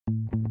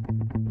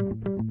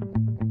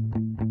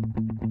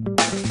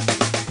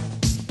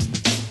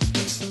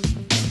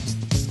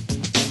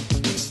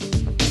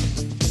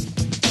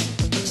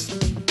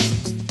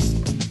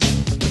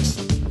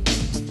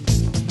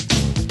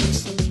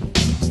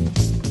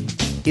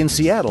In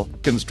Seattle,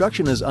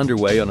 construction is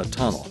underway on a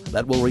tunnel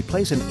that will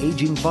replace an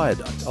aging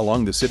viaduct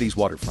along the city's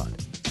waterfront.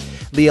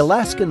 The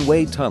Alaskan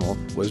Way Tunnel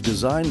was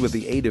designed with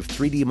the aid of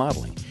 3D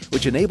modeling,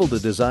 which enabled the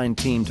design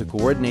team to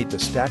coordinate the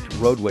stacked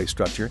roadway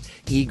structure,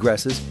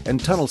 egresses,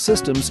 and tunnel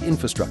systems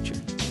infrastructure.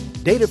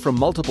 Data from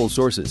multiple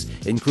sources,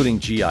 including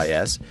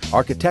GIS,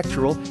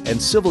 architectural,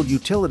 and civil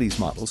utilities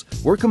models,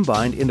 were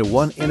combined into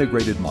one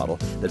integrated model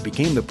that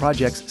became the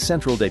project's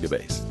central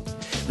database.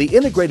 The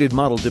integrated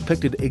model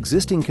depicted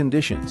existing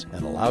conditions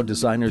and allowed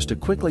designers to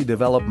quickly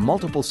develop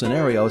multiple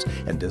scenarios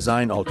and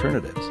design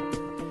alternatives.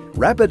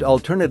 Rapid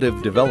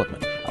alternative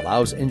development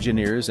allows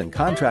engineers and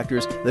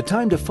contractors the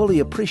time to fully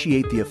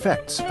appreciate the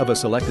effects of a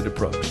selected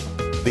approach.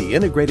 The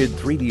integrated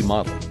 3D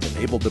model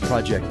enabled the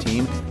project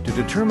team to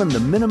determine the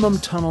minimum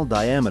tunnel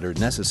diameter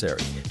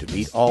necessary to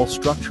meet all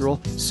structural,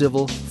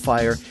 civil,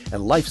 fire,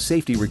 and life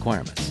safety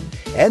requirements,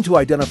 and to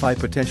identify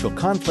potential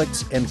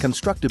conflicts and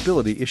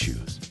constructability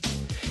issues.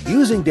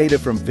 Using data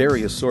from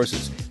various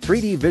sources,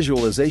 3D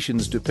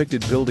visualizations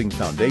depicted building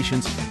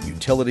foundations,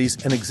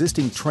 utilities, and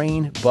existing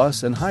train,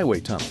 bus, and highway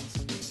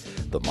tunnels.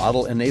 The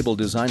model enabled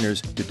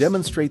designers to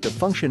demonstrate the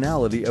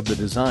functionality of the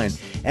design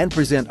and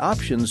present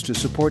options to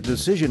support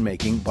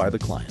decision-making by the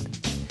client.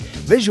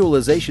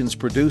 Visualizations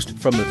produced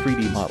from the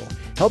 3D model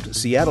helped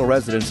Seattle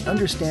residents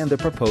understand the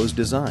proposed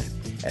design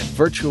and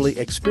virtually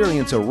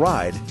experience a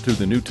ride through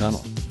the new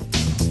tunnel.